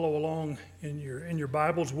Follow along in your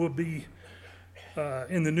Bibles will be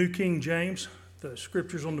in the New King James. The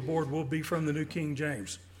scriptures on the board will be from the New King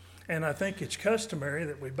James. And I think it's customary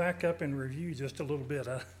that we back up and review just a little bit.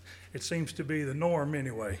 It seems to be the norm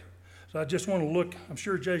anyway. So I just want to look, I'm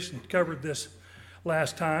sure Jason covered this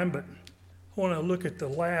last time, but I want to look at the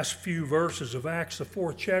last few verses of Acts, the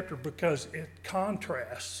 4th chapter, because it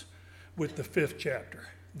contrasts with the 5th chapter.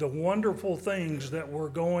 The wonderful things that were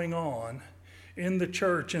going on in the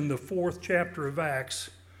church in the 4th chapter of Acts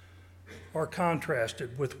are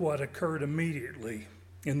contrasted with what occurred immediately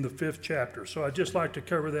in the 5th chapter. So I'd just like to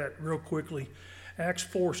cover that real quickly. Acts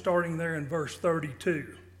 4, starting there in verse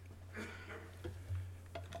 32.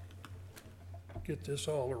 Get this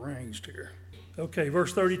all arranged here. Okay,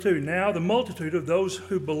 verse 32. Now the multitude of those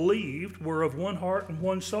who believed were of one heart and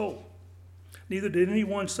one soul. Neither did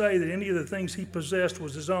anyone say that any of the things he possessed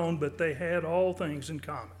was his own, but they had all things in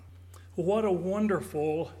common. What a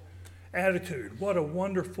wonderful attitude. What a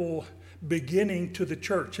wonderful beginning to the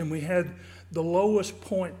church. And we had the lowest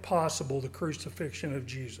point possible, the crucifixion of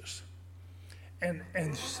Jesus.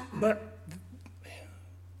 But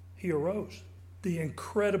he arose. The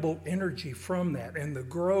incredible energy from that and the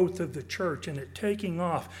growth of the church and it taking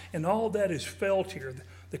off. And all that is felt here.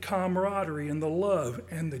 The camaraderie and the love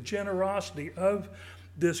and the generosity of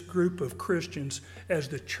this group of Christians as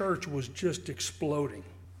the church was just exploding.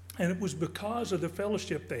 And it was because of the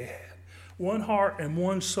fellowship they had. One heart and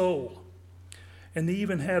one soul. And they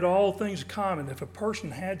even had all things common. If a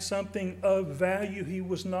person had something of value, he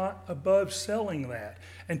was not above selling that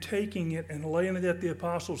and taking it and laying it at the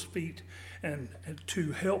apostles' feet and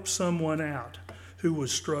to help someone out who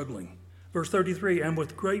was struggling. Verse 33, and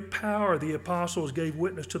with great power the apostles gave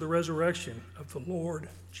witness to the resurrection of the Lord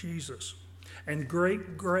Jesus. And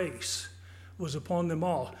great grace was upon them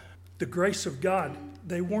all. The grace of God,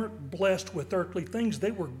 they weren't blessed with earthly things. They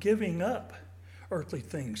were giving up earthly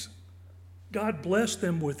things. God blessed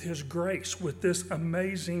them with his grace, with this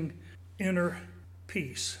amazing inner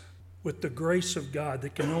peace, with the grace of God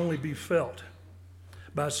that can only be felt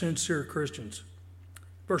by sincere Christians.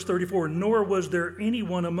 Verse 34, nor was there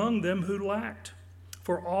anyone among them who lacked,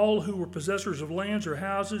 for all who were possessors of lands or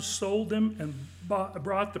houses sold them and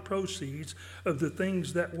brought the proceeds of the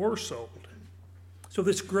things that were sold. So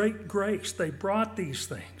this great grace, they brought these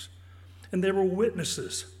things, and they were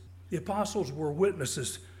witnesses. The apostles were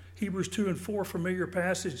witnesses. Hebrews 2 and 4, familiar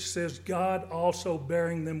passage, says, God also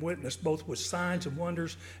bearing them witness, both with signs and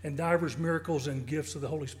wonders and divers miracles and gifts of the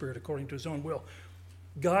Holy Spirit according to his own will.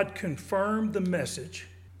 God confirmed the message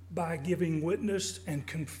by giving witness and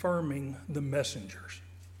confirming the messengers.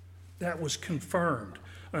 That was confirmed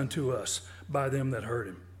unto us by them that heard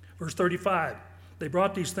him. Verse 35, they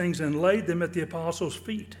brought these things and laid them at the apostles'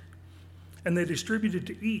 feet, and they distributed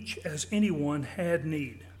to each as anyone had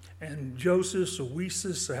need. And Joseph,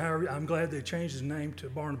 I'm glad they changed his name to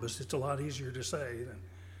Barnabas. It's a lot easier to say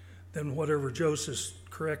than whatever Joseph's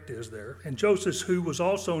correct is there. And Joseph, who was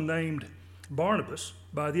also named Barnabas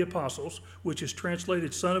by the apostles, which is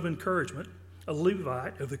translated son of encouragement, a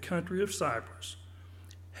Levite of the country of Cyprus,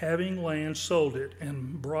 having land sold it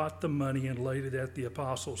and brought the money and laid it at the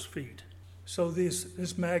apostles' feet. So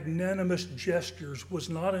this magnanimous gestures was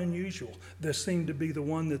not unusual. This seemed to be the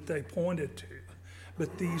one that they pointed to.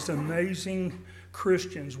 But these amazing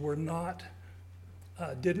Christians were not,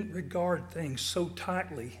 didn't regard things so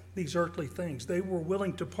tightly, these earthly things. They were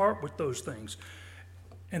willing to part with those things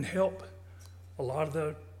and help. A lot of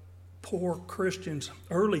the poor Christians,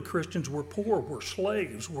 early Christians were poor, were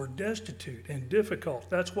slaves, were destitute and difficult.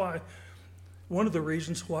 That's why, one of the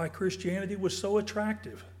reasons why Christianity was so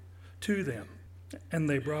attractive to them. And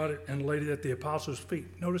they brought it and laid it at the apostles'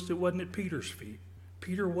 feet. Notice it wasn't at Peter's feet.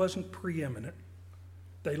 Peter wasn't preeminent.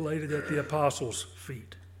 They laid it at the apostles'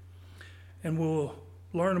 feet. And we'll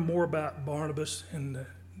learn more about Barnabas in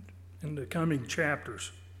the coming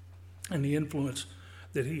chapters and the influence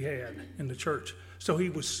that he had in the church. So he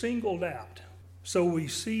was singled out. So we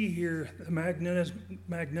see here the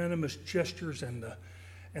magnanimous gestures and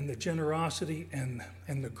the generosity and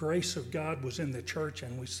the grace of God was in the church.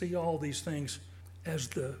 And we see all these things as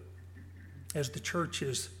the church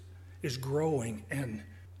is growing and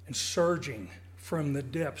surging from the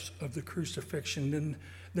depths of the crucifixion,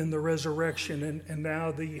 then the resurrection, and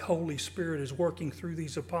now the Holy Spirit is working through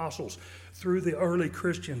these apostles, through the early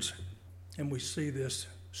Christians, and we see this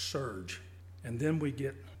surge. And then we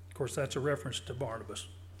get, of course, that's a reference to Barnabas,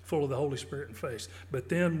 full of the Holy Spirit and faith. But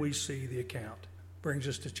then we see the account. Brings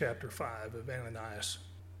us to chapter 5 of Ananias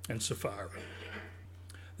and Sapphira.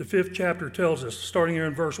 The 5th chapter tells us, starting here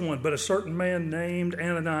in verse 1, but a certain man named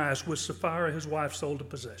Ananias with Sapphira his wife sold a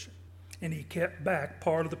possession. and he kept back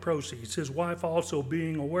part of the proceeds, his wife also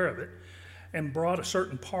being aware of it, and brought a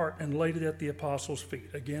certain part and laid it at the apostles' feet.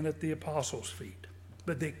 Again, at the apostles' feet.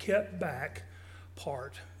 But they kept back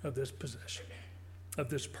part of this possession, of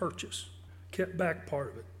this purchase. Kept back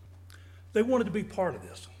part of it. They wanted to be part of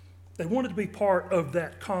this. They wanted to be part of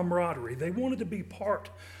that camaraderie. They wanted to be part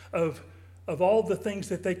of all the things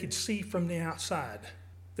that they could see from the outside.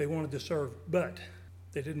 They wanted to serve, but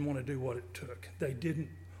they didn't want to do what it took. They didn't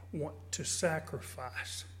want to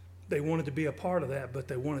sacrifice. They wanted to be a part of that, but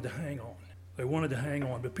they wanted to hang on. They wanted to hang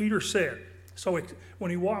on. But Peter said,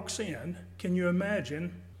 when he walks in, can you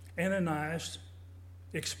imagine Ananias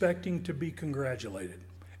expecting to be congratulated?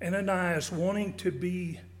 Ananias wanting to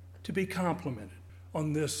be complimented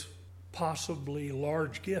on this possibly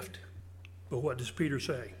large gift. But what does Peter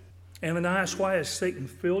say? Ananias, why has Satan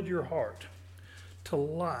filled your heart to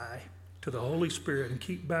lie to the Holy Spirit and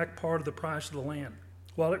keep back part of the price of the land?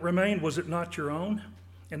 While it remained, was it not your own?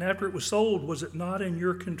 And after it was sold, was it not in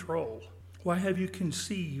your control? Why have you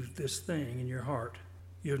conceived this thing in your heart?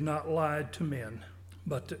 You have not lied to men,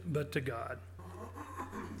 but to God.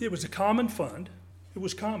 It was a common fund. It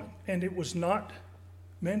was common, and it was not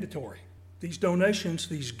mandatory. These donations,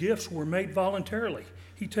 these gifts were made voluntarily.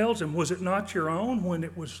 He tells them, was it not your own when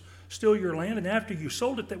it was still your land? And after you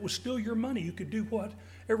sold it, that was still your money. You could do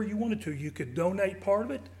whatever you wanted to. You could donate part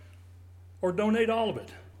of it or donate all of it.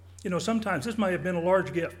 You know, sometimes this may have been a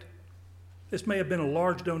large gift. This may have been a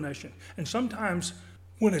large donation. And sometimes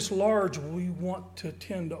when it's large, we want to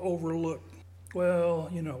tend to overlook, well,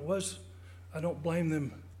 you know, I don't blame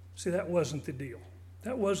them. See, that wasn't the deal.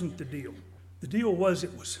 That wasn't the deal. The deal was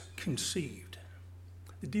it was conceived.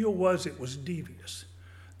 The deal was it was devious.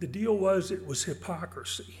 The deal was it was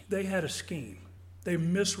hypocrisy. They had a scheme. They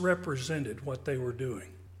misrepresented what they were doing.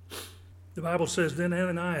 The Bible says, then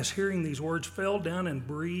Ananias, hearing these words, fell down and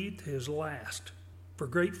breathed his last. For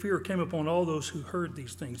great fear came upon all those who heard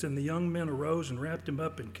these things. And the young men arose and wrapped him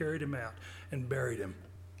up and carried him out and buried him.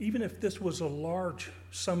 Even if this was a large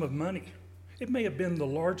sum of money, it may have been the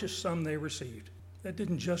largest sum they received. That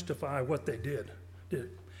didn't justify what they did it?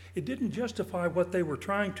 It didn't justify what they were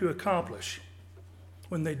trying to accomplish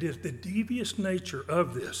when they did. The devious nature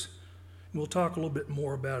of this. We'll talk a little bit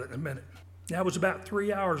more about it in a minute. Now it was about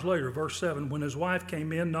 3 hours later, verse 7, when his wife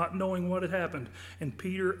came in, not knowing what had happened, and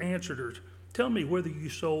Peter answered her, tell me whether you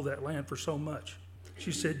sold that land for so much.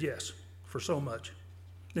 She said, yes, for so much.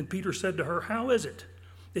 Then Peter said to her, how is it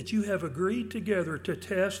that you have agreed together to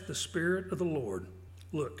test the Spirit of the Lord?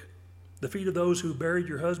 Look, the feet of those who buried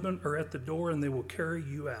your husband are at the door, and they will carry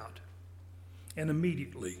you out. And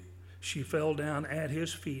immediately she fell down at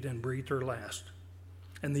his feet and breathed her last.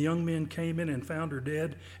 And the young men came in and found her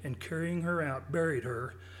dead, and carrying her out, buried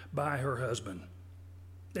her by her husband.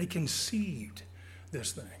 They conceived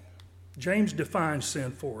this thing. James defines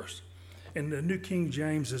sin for us. And the New King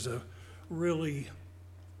James is a really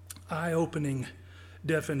eye-opening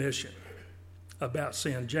definition about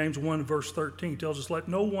sin. James 1 verse 13 tells us, let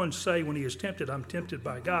no one say when he is tempted, I'm tempted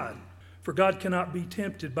by God. For God cannot be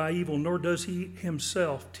tempted by evil, nor does he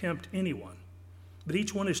himself tempt anyone. But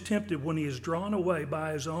each one is tempted when he is drawn away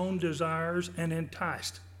by his own desires and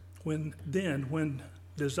enticed. When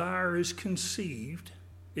desire is conceived,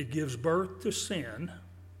 it gives birth to sin,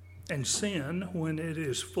 and sin, when it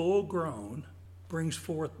is full grown, brings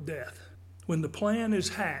forth death. When the plan is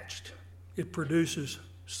hatched, it produces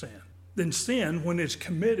sin. Then sin, when it's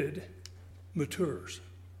committed, matures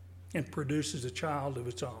and produces a child of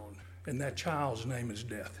its own. And that child's name is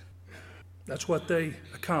death. That's what they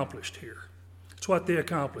accomplished here. That's what they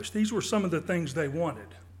accomplished. These were some of the things they wanted.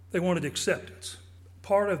 They wanted acceptance.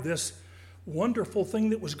 Part of this wonderful thing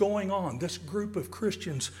that was going on, this group of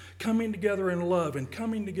Christians coming together in love and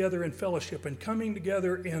coming together in fellowship and coming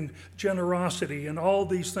together in generosity and all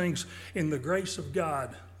these things in the grace of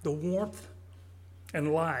God, the warmth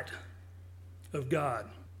and light of God.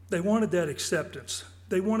 They wanted that acceptance.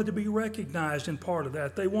 They wanted to be recognized in part of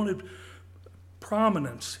that. They wanted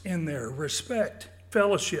prominence in there, respect,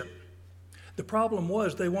 fellowship. The problem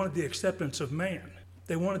was they wanted the acceptance of man.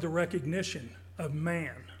 They wanted the recognition of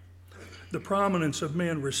man, the prominence of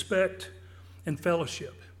man, respect and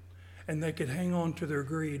fellowship. And they could hang on to their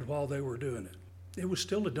greed while they were doing it. It was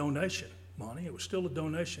still a donation, Monty. It was still a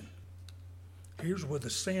donation. Here's what the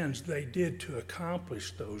sins they did to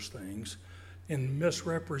accomplish those things in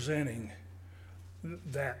misrepresenting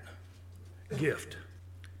that gift.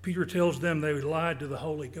 Peter tells them they lied to the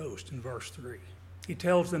Holy Ghost in verse 3. He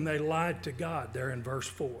tells them they lied to God there in verse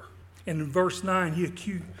 4. And in verse 9,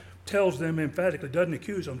 he tells them emphatically, doesn't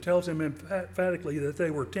accuse them, tells them emphatically that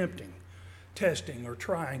they were tempting testing or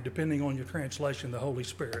trying, depending on your translation, the Holy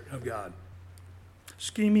Spirit of God.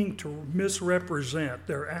 Scheming to misrepresent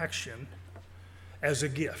their action as a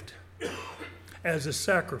gift, as a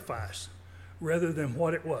sacrifice, rather than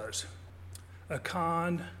what it was, a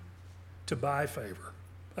con to buy favor.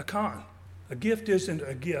 A con. A gift isn't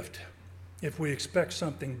a gift if we expect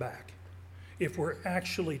something back, if we're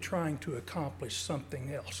actually trying to accomplish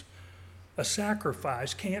something else. A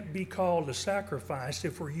sacrifice can't be called a sacrifice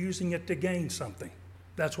if we're using it to gain something.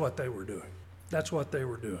 That's what they were doing. That's what they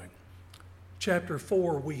were doing. Chapter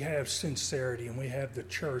 4, we have sincerity, and we have the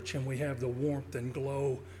church, and we have the warmth and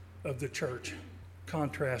glow of the church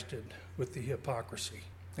contrasted with the hypocrisy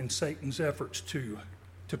and Satan's efforts to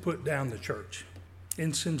put down the church.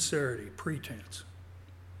 Insincerity, pretense.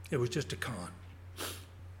 It was just a con.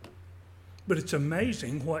 But it's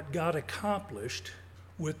amazing what God accomplished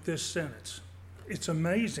with this sentence. It's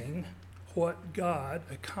amazing what God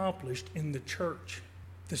accomplished in the church.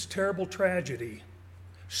 This terrible tragedy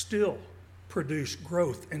still produced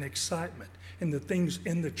growth and excitement in the things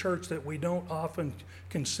in the church that we don't often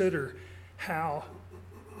consider, how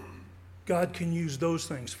God can use those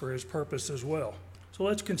things for his purpose as well. So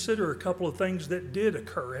let's consider a couple of things that did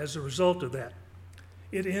occur as a result of that.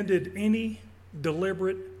 It ended any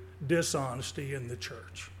deliberate dishonesty in the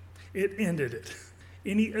church. It ended it.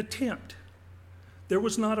 Any attempt. There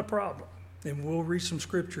was not a problem. And we'll read some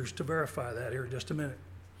scriptures to verify that here in just a minute.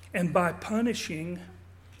 And by punishing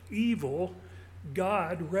evil,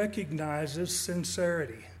 God recognizes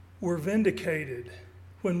sincerity. We're vindicated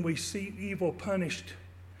when we see evil punished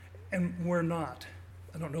and we're not.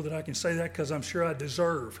 I don't know that I can say that because I'm sure I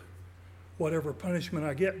deserve whatever punishment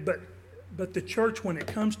I get. But the church, when it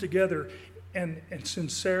comes together and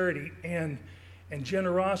sincerity and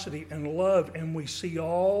generosity and love, and we see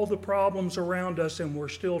all the problems around us and we're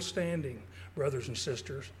still standing, brothers and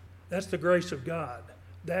sisters, that's the grace of God.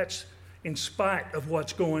 That's in spite of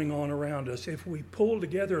what's going on around us. If we pull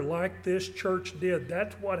together like this church did,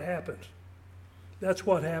 that's what happens. That's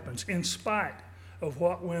what happens. In spite of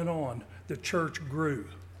what went on, the church grew.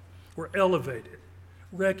 We're elevated,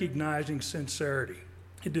 recognizing sincerity.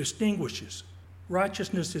 It distinguishes.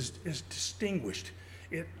 Righteousness is distinguished.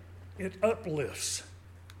 It uplifts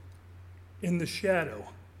in the shadow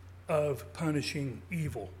of punishing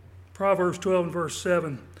evil. Proverbs 12 and verse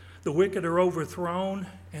 7, the wicked are overthrown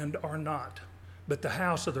and are not, but the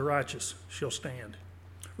house of the righteous shall stand.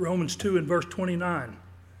 Romans 2 and verse 29,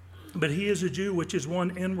 but he is a Jew which is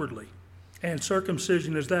one inwardly, and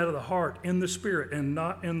circumcision is that of the heart, in the spirit and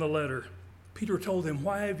not in the letter. Peter told them,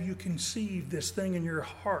 why have you conceived this thing in your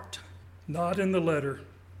heart? Not in the letter,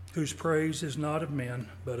 whose praise is not of men,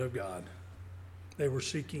 but of God. They were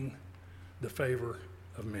seeking the favor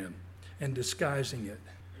of men and disguising it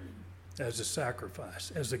as a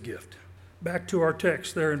sacrifice, as a gift. Back to our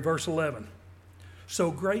text there in verse 11.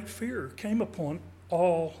 So great fear came upon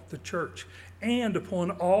all the church and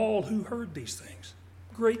upon all who heard these things.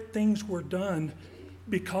 Great things were done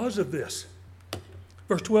because of this.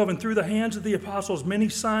 Verse 12, and through the hands of the apostles, many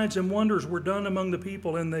signs and wonders were done among the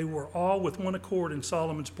people, and they were all with one accord in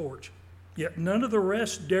Solomon's porch. Yet none of the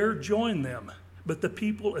rest dared join them, but the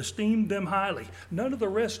people esteemed them highly. None of the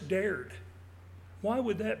rest dared. Why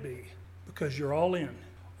would that be? Because you're all in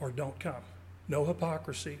or don't come. No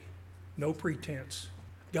hypocrisy, no pretense.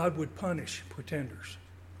 God would punish pretenders,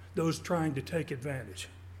 those trying to take advantage.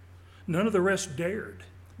 None of the rest dared,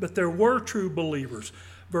 but there were true believers.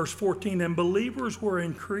 Verse 14, and believers were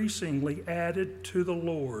increasingly added to the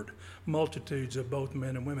Lord, multitudes of both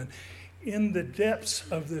men and women. In the depths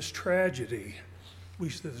of this tragedy, we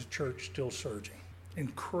see the church still surging.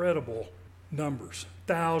 Incredible numbers,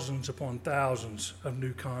 thousands upon thousands of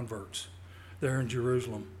new converts there in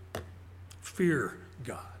Jerusalem. Fear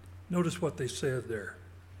God. Notice what they said there.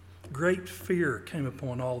 Great fear came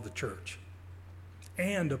upon all the church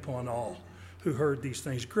and upon all who heard these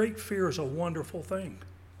things. Great fear is a wonderful thing.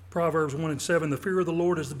 Proverbs 1 and 7, the fear of the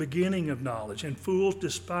Lord is the beginning of knowledge, and fools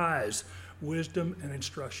despise wisdom and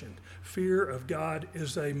instruction. Fear of God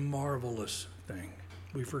is a marvelous thing.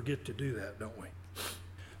 We forget to do that, don't we?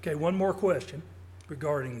 Okay, one more question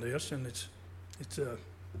regarding this, and it's a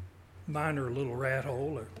minor little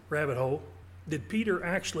rabbit hole. Did Peter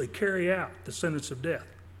actually carry out the sentence of death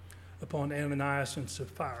upon Ananias and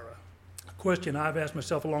Sapphira? A question I've asked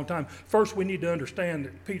myself a long time. First, we need to understand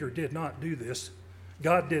that Peter did not do this.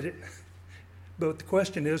 God did it. But the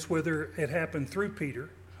question is whether it happened through Peter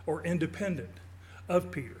or independent of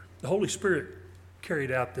Peter. The Holy Spirit carried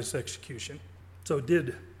out this execution. So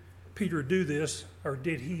did Peter do this, or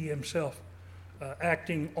did he himself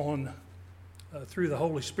acting on through the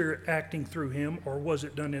Holy Spirit acting through him, or was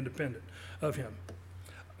it done independent of him?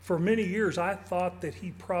 For many years, I thought that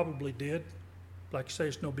he probably did. Like I say,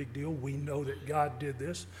 it's no big deal. We know that God did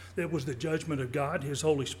this. It was the judgment of God, his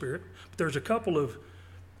Holy Spirit. But there's a couple of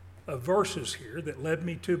verses here that led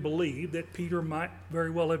me to believe that Peter might very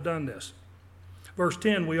well have done this. Verse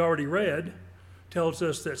 10, we already read, tells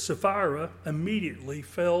us that Sapphira immediately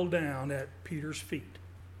fell down at Peter's feet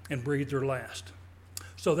and breathed her last.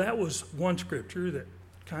 So that was one scripture that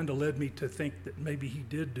kind of led me to think that maybe he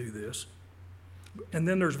did do this. And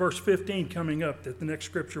then there's verse 15 coming up, that the next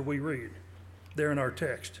scripture we read there in our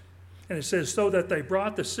text. And it says, so that they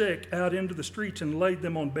brought the sick out into the streets and laid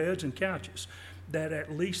them on beds and couches, that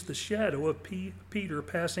at least the shadow of Peter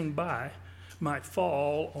passing by might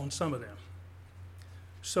fall on some of them.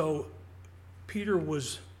 So Peter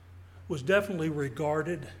was definitely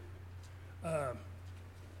regarded,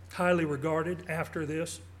 highly regarded after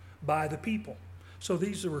this by the people. So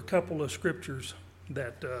these are a couple of scriptures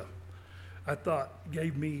that I thought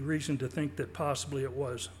gave me reason to think that possibly it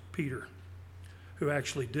was Peter who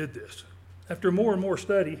actually did this. After more and more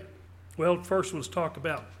study, well, first let's talk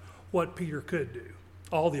about what Peter could do.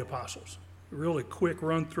 All the apostles. A really quick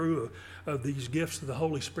run through of these gifts of the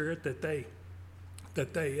Holy Spirit that they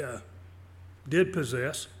did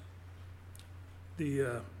possess.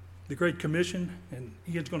 The Great Commission, and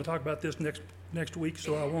Ian's going to talk about this next week,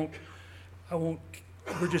 so I won't.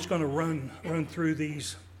 We're just going to run through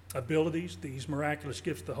these abilities, these miraculous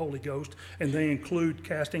gifts of the Holy Ghost, and they include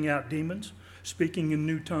casting out demons, speaking in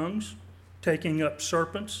new tongues, taking up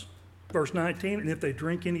serpents. Verse 19, and if they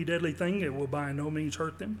drink any deadly thing, it will by no means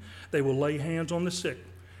hurt them. They will lay hands on the sick,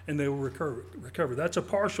 and they will recover. That's a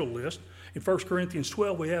partial list. In 1 Corinthians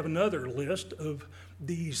 12, we have another list of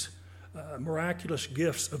these miraculous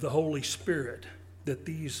gifts of the Holy Spirit that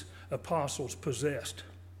these apostles possessed,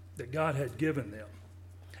 that God had given them.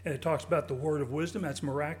 And it talks about the word of wisdom. That's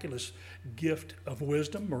miraculous gift of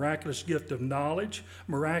wisdom, miraculous gift of knowledge,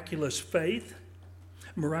 miraculous faith,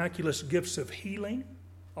 miraculous gifts of healing,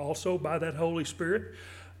 also by that Holy Spirit,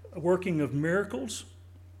 working of miracles,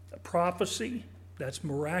 prophecy, that's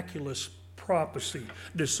miraculous prophecy,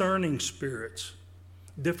 discerning spirits,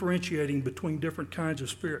 differentiating between different kinds of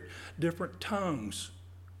spirit, different tongues,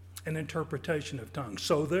 and interpretation of tongues.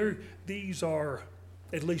 So these are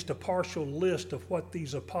at least a partial list of what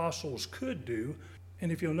these apostles could do.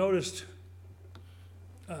 And if you'll notice,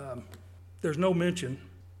 there's no mention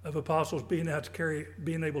of apostles being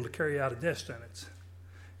able to carry out a death sentence.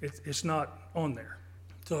 It's not on there.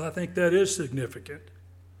 So I think that is significant.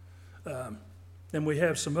 And we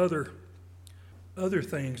have some other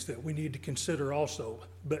things that we need to consider also.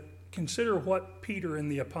 But consider what Peter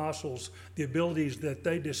and the apostles, the abilities that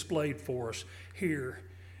they displayed for us here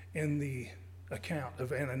in the account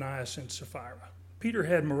of Ananias and Sapphira. Peter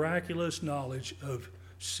had miraculous knowledge of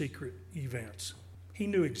secret events. He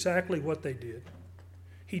knew exactly what they did.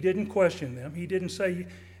 He didn't question them. He didn't say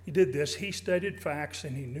he did this. He stated facts,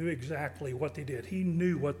 and he knew exactly what they did. He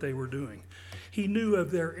knew what they were doing. He knew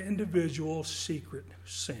of their individual secret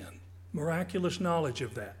sin. Miraculous knowledge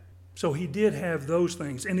of that. So he did have those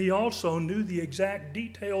things. And he also knew the exact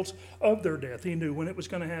details of their death. He knew when it was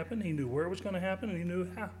going to happen. He knew where it was going to happen. And he knew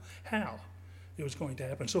how it was going to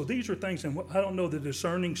happen. So these are things, and I don't know, the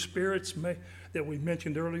discerning spirits that we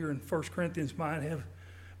mentioned earlier in 1 Corinthians might have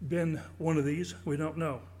been one of these. We don't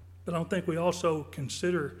know. But I don't think we also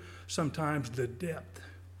consider sometimes the depth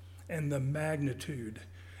and the magnitude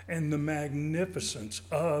and the magnificence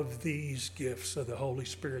of these gifts of the Holy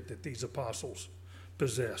Spirit that these apostles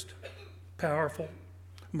possessed. Powerful,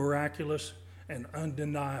 miraculous, and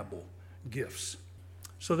undeniable gifts.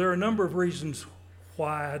 So there are a number of reasons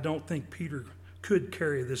why I don't think Peter could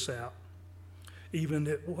carry this out. Even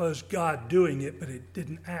it was God doing it, but it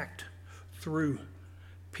didn't act through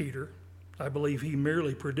Peter. I believe he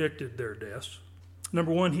merely predicted their deaths.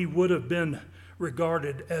 Number one, he would have been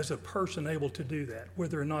regarded as a person able to do that.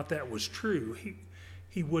 Whether or not that was true,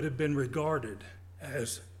 he would have been regarded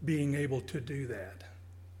as being able to do that,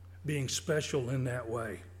 being special in that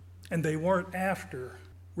way. And they weren't after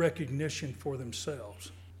recognition for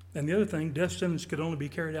themselves. And the other thing, death sentence could only be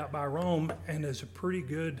carried out by Rome, and there's a pretty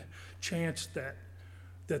good chance that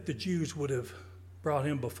the Jews would have brought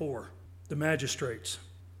him before the magistrates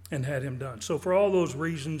and had him done. So for all those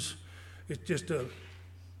reasons, it's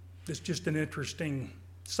just an interesting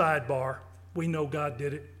sidebar. We know God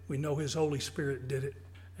did it. We know his Holy Spirit did it.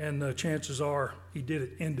 And the chances are he did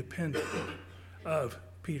it independent of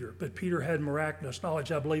Peter. But Peter had miraculous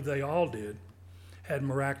knowledge. I believe they all did. Had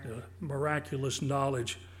miraculous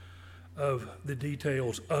knowledge of the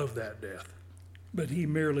details of that death. But he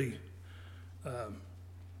merely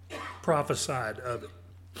prophesied of it.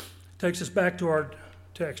 Takes us back to our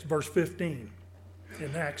text, verse 15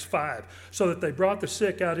 in Acts 5. So that they brought the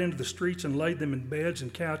sick out into the streets and laid them in beds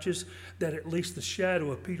and couches, that at least the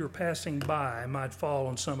shadow of Peter passing by might fall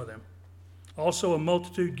on some of them. Also a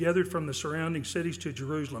multitude gathered from the surrounding cities to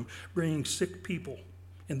Jerusalem, bringing sick people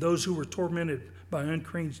and those who were tormented by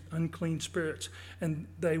unclean spirits, and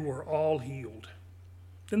they were all healed.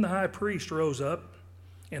 Then the high priest rose up,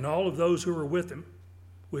 and all of those who were with him,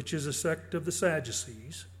 which is a sect of the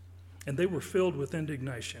Sadducees, and they were filled with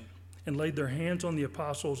indignation, and laid their hands on the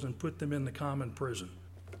apostles and put them in the common prison.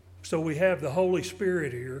 So we have the Holy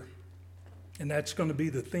Spirit here, and that's going to be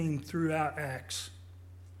the theme throughout Acts.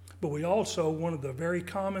 But we also, one of the very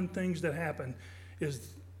common things that happen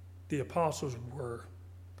is the apostles were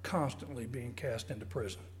constantly being cast into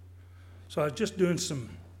prison. So I was just doing some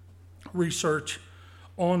research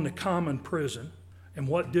on the common prison and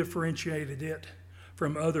what differentiated it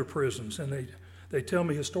from other prisons. And they tell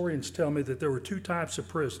me, historians tell me, that there were two types of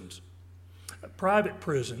prisons. A private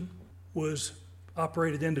prison was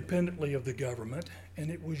operated independently of the government, and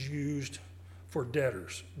it was used for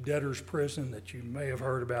debtors' prison, that you may have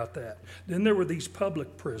heard about that. Then there were these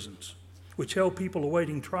public prisons, which held people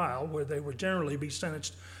awaiting trial, where they would generally be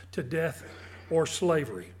sentenced to death or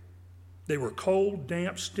slavery. They were cold,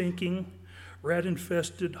 damp, stinking,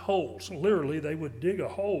 rat-infested holes. Literally, they would dig a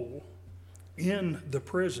hole in the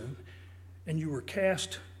prison, and you were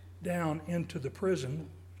cast down into the prison,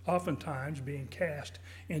 oftentimes being cast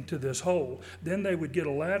into this hole. Then they would get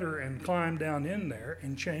a ladder and climb down in there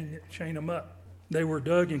and chain them up. They were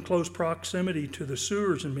dug in close proximity to the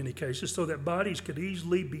sewers in many cases, so that bodies could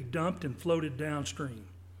easily be dumped and floated downstream.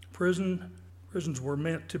 Prisons were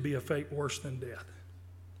meant to be a fate worse than death,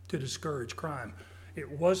 to discourage crime.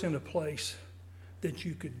 It wasn't a place that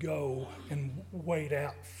you could go and wait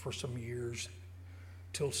out for some years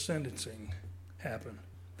till sentencing happened.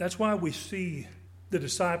 That's why we see the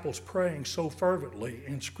disciples praying so fervently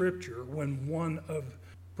in Scripture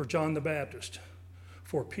for John the Baptist,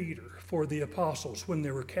 for Peter, for the apostles, when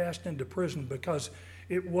they were cast into prison, because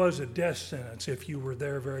it was a death sentence if you were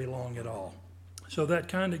there very long at all. So that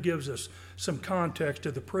kind of gives us some context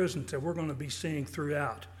to the prisons that we're going to be seeing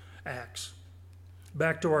throughout Acts.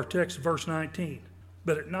 Back to our text, verse 19.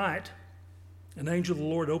 But at night, an angel of the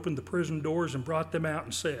Lord opened the prison doors and brought them out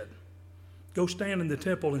and said, "Go stand in the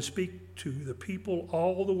temple and speak to the people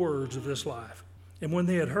all the words of this life." And when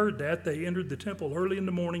they had heard that, they entered the temple early in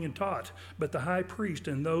the morning and taught. But the high priest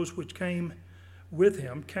and those which came with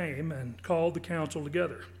him came and called the council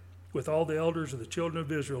together with all the elders of the children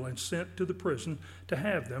of Israel, and sent to the prison to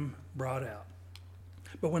have them brought out.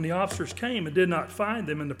 But when the officers came and did not find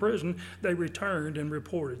them in the prison, they returned and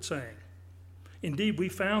reported, saying, "Indeed, we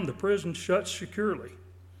found the prison shut securely,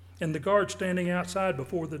 and the guards standing outside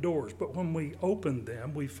before the doors. But when we opened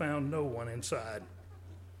them, we found no one inside."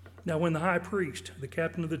 Now when the high priest, the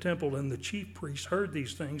captain of the temple, and the chief priests heard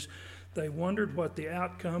these things, they wondered what the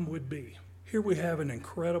outcome would be. Here we have an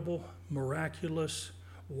incredible, miraculous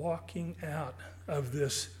walking out of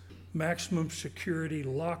this maximum security,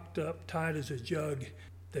 locked up, tight as a jug.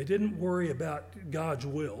 They didn't worry about God's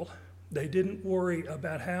will. They didn't worry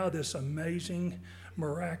about how this amazing,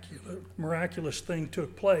 miraculous thing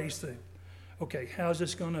took place. Okay, how's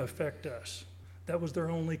this going to affect us? That was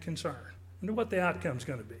their only concern. I wonder what the outcome's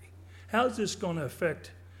going to be. How's this going to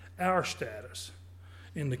affect our status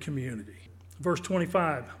in the community? Verse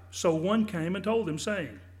 25, so one came and told him,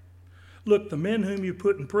 saying, "Look, the men whom you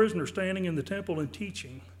put in prison are standing in the temple and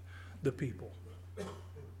teaching the people."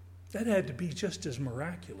 That had to be just as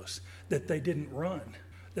miraculous, that they didn't run,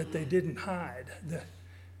 that they didn't hide, that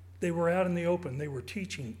they were out in the open. They were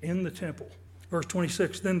teaching in the temple. Verse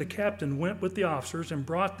 26, then the captain went with the officers and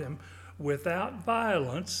brought them without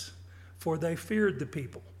violence, for they feared the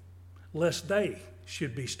people, lest they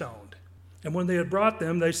should be stoned. And when they had brought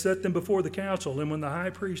them, they set them before the council. And when the high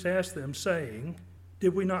priest asked them, saying,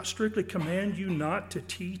 "Did we not strictly command you not to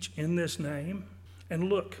teach in this name? And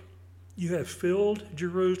look, you have filled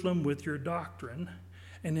Jerusalem with your doctrine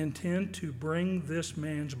and intend to bring this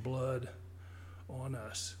man's blood on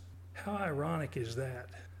us." How ironic is that?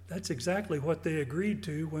 That's exactly what they agreed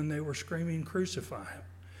to when they were screaming, "Crucify him,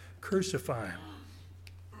 crucify him."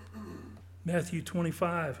 Matthew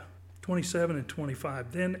 25, 27 and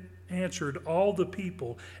 25. Then answered all the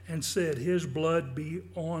people and said, "His blood be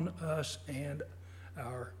on us and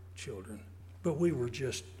our children." But we were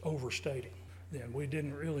just overstating then. We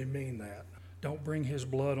didn't really mean that. Don't bring his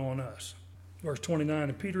blood on us. Verse 29,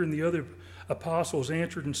 and Peter and the other apostles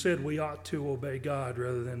answered and said, "We ought to obey God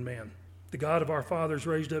rather than men. The God of our fathers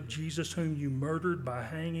raised up Jesus, whom you murdered by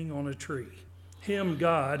hanging on a tree. Him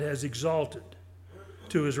God has exalted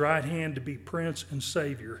to his right hand to be Prince and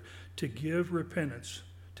Savior, to give repentance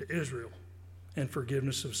to Israel and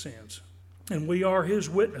forgiveness of sins. And we are his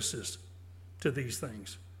witnesses to these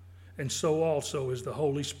things. And so also is the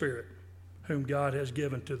Holy Spirit, whom God has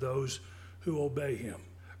given to those who obey him.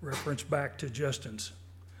 Reference back to Justin's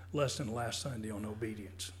lesson last Sunday on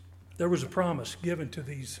obedience. There was a promise given to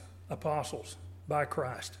these apostles by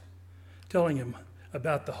Christ, telling him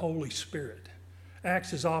about the Holy Spirit.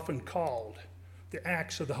 Acts is often called the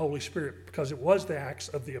Acts of the Holy Spirit because it was the Acts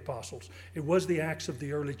of the apostles. It was the Acts of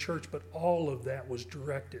the early church, but all of that was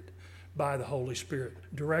directed by the Holy Spirit,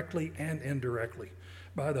 directly and indirectly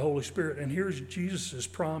by the Holy Spirit. And here's Jesus'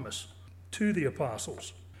 promise to the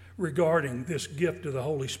apostles regarding this gift of the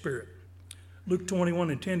Holy Spirit. Luke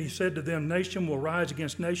 21:10, he said to them, nation will rise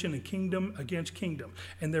against nation and kingdom against kingdom,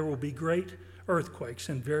 and there will be great earthquakes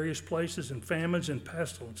in various places and famines and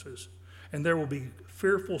pestilences, and there will be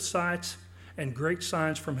fearful sights and great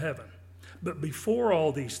signs from heaven. But before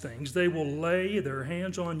all these things, they will lay their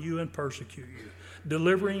hands on you and persecute you,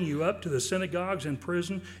 delivering you up to the synagogues and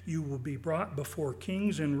prison. You will be brought before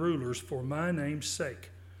kings and rulers for my name's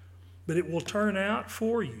sake. But it will turn out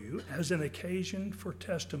for you as an occasion for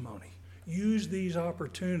testimony. Use these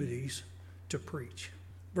opportunities to preach.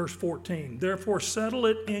 Verse 14, therefore settle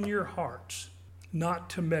it in your hearts not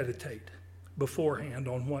to meditate beforehand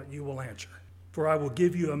on what you will answer. For I will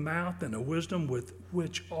give you a mouth and a wisdom with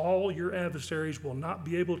which all your adversaries will not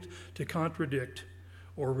be able to contradict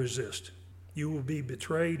or resist. You will be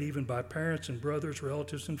betrayed even by parents and brothers,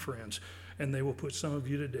 relatives and friends, and they will put some of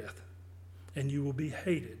you to death. And you will be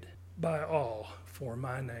hated by all for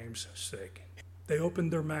my name's sake. They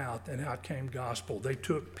opened their mouth and out came gospel. They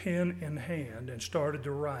took pen in hand and started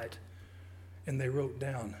to write, and they wrote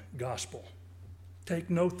down gospel. Take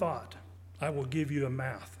no thought. I will give you a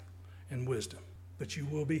mouth and wisdom, but you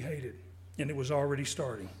will be hated. And it was already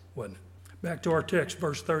starting, wasn't it? Back to our text,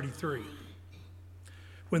 verse 33.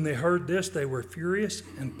 When they heard this, they were furious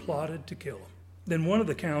and plotted to kill him. Then one of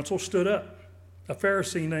the council stood up, a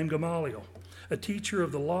Pharisee named Gamaliel, a teacher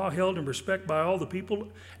of the law held in respect by all the people,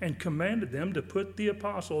 and commanded them to put the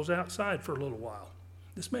apostles outside for a little while.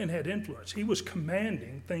 This man had influence. He was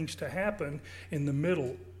commanding things to happen in the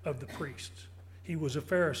middle of the priests. He was a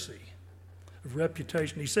Pharisee of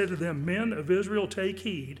reputation. He said to them, men of Israel, take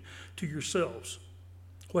heed to yourselves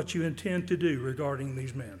what you intend to do regarding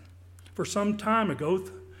these men. For some time ago,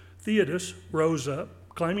 Theudas rose up,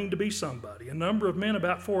 claiming to be somebody. A number of men,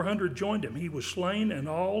 about 400, joined him. He was slain, and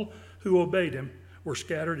all who obeyed him were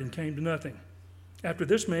scattered and came to nothing. After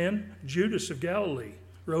this man, Judas of Galilee,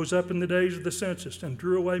 rose up in the days of the census and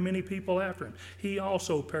drew away many people after him. He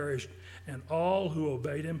also perished, and all who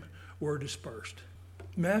obeyed him were dispersed.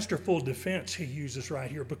 Masterful defense he uses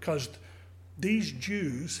right here, because these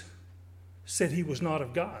Jews said he was not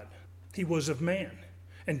of God. He was of man.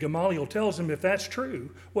 And Gamaliel tells him, if that's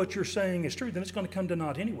true, what you're saying is true, then it's going to come to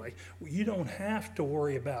naught anyway. You don't have to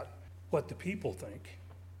worry about what the people think.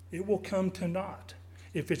 It will come to naught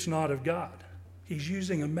if it's not of God. He's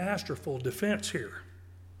using a masterful defense here.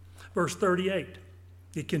 Verse 38,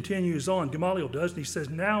 it continues on. Gamaliel does, and he says,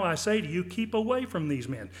 now I say to you, keep away from these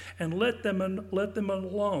men and let them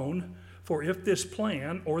alone, for if this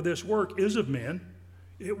plan or this work is of men,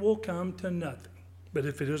 it will come to nothing. But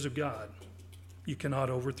if it is of God, you cannot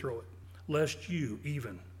overthrow it, lest you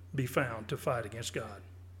even be found to fight against God.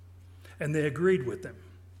 And they agreed with them.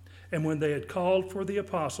 And when they had called for the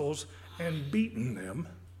apostles and beaten them,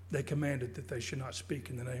 they commanded that they should not speak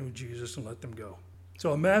in the name of Jesus and let them go.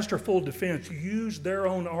 So a masterful defense used their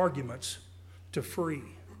own arguments to free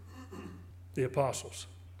the apostles.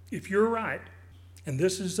 If you're right, and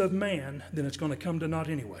this is of man, then it's going to come to naught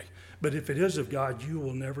anyway. But if it is of God, you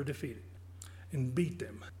will never defeat it. And beat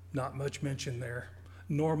them. Not much mention there.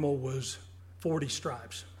 Normal was 40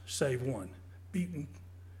 stripes, save one. Beaten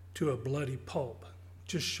to a bloody pulp,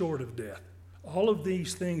 just short of death. All of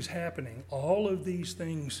these things happening, all of these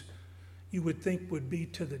things you would think would be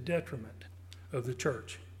to the detriment of the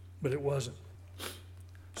church, but it wasn't.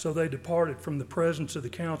 So they departed from the presence of the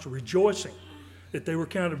council, rejoicing that they were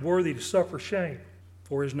counted worthy to suffer shame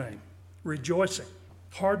for his name. Rejoicing.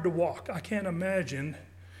 Hard to walk. I can't imagine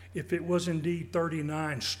if it was indeed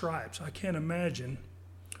 39 stripes. I can't imagine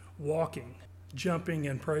walking, jumping,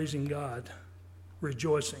 and praising God,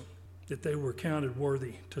 rejoicing that they were counted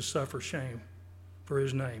worthy to suffer shame for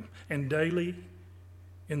his name. And daily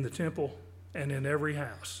in the temple and in every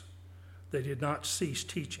house, they did not cease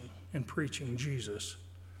teaching and preaching Jesus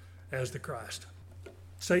as the Christ.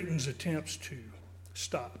 Satan's attempts to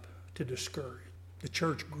stop, to discourage. The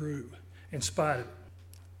church grew in spite of it.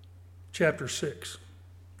 chapter 6.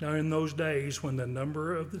 Now in those days when the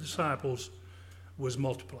number of the disciples was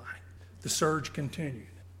multiplying, the surge continued.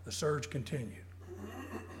 The surge continued.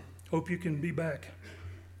 Hope you can be back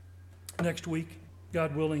next week.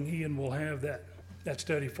 God willing, Ian will have that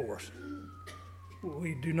study for us.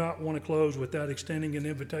 We do not want to close without extending an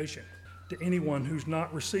invitation to anyone who's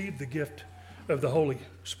not received the gift of the Holy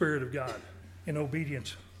Spirit of God in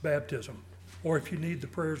obedience, baptism, or if you need the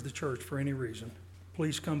prayers of the church for any reason,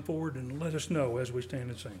 please come forward and let us know as we stand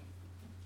and sing.